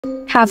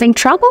Having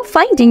trouble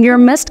finding your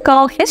missed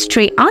call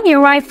history on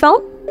your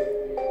iPhone?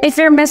 If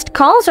your missed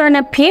calls aren't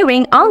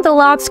appearing on the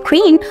lock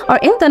screen or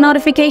in the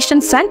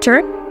notification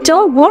center,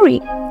 don't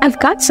worry. I've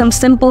got some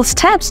simple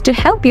steps to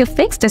help you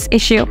fix this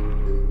issue.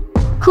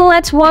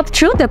 Let's walk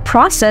through the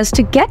process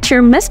to get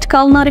your missed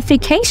call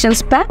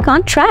notifications back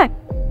on track.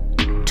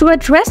 To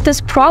address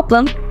this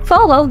problem,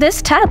 follow these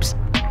steps.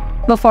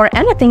 Before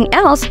anything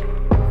else,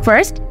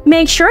 first,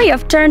 make sure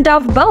you've turned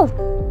off both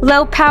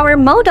low power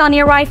mode on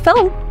your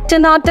iPhone to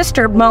not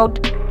disturb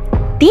mode.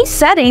 These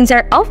settings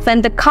are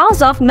often the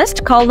cause of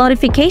missed call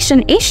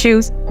notification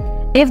issues.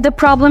 If the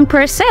problem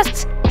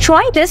persists,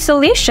 try these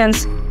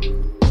solutions.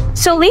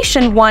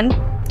 Solution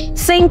 1.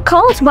 Sync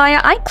calls via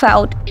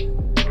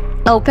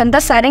iCloud. Open the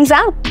Settings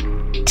app.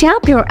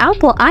 Tap your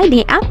Apple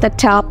ID at the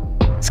top.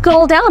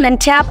 Scroll down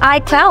and tap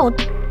iCloud.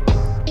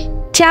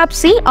 Tap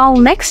See All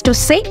next to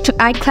Save to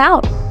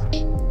iCloud.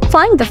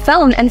 Find the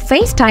phone and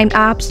FaceTime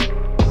apps.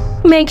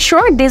 Make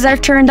sure these are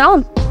turned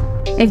on.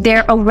 If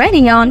they're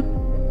already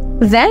on,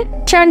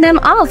 then turn them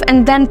off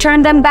and then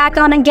turn them back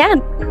on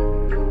again.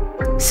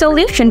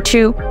 Solution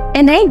 2.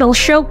 Enable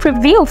Show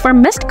Preview for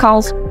missed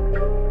calls.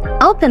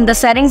 Open the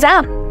Settings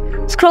app.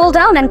 Scroll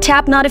down and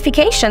tap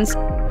Notifications.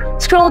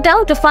 Scroll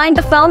down to find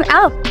the phone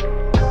app.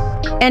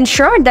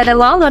 Ensure that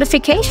Allow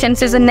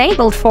Notifications is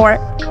enabled for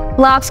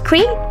Lock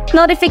Screen,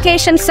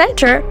 Notification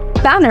Center,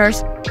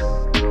 Banners.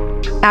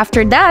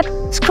 After that,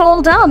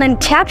 scroll down and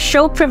tap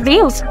Show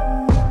Previews.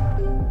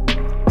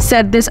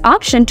 Set this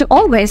option to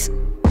Always.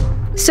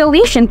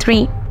 Solution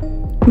 3.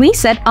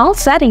 Reset all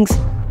settings.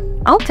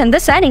 Open the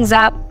Settings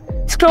app.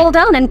 Scroll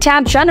down and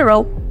tap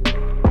General.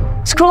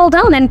 Scroll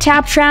down and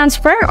tap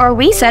Transfer or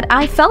Reset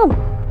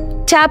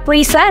iPhone. Tap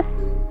Reset.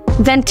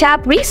 Then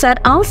tap Reset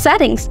all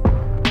settings.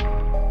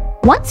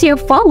 Once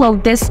you've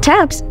followed these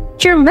steps,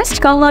 your missed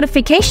call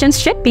notifications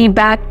should be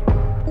back.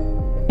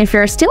 If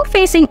you're still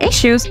facing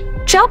issues,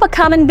 drop a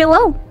comment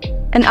below,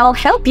 and I'll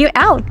help you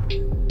out.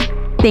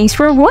 Thanks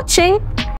for watching!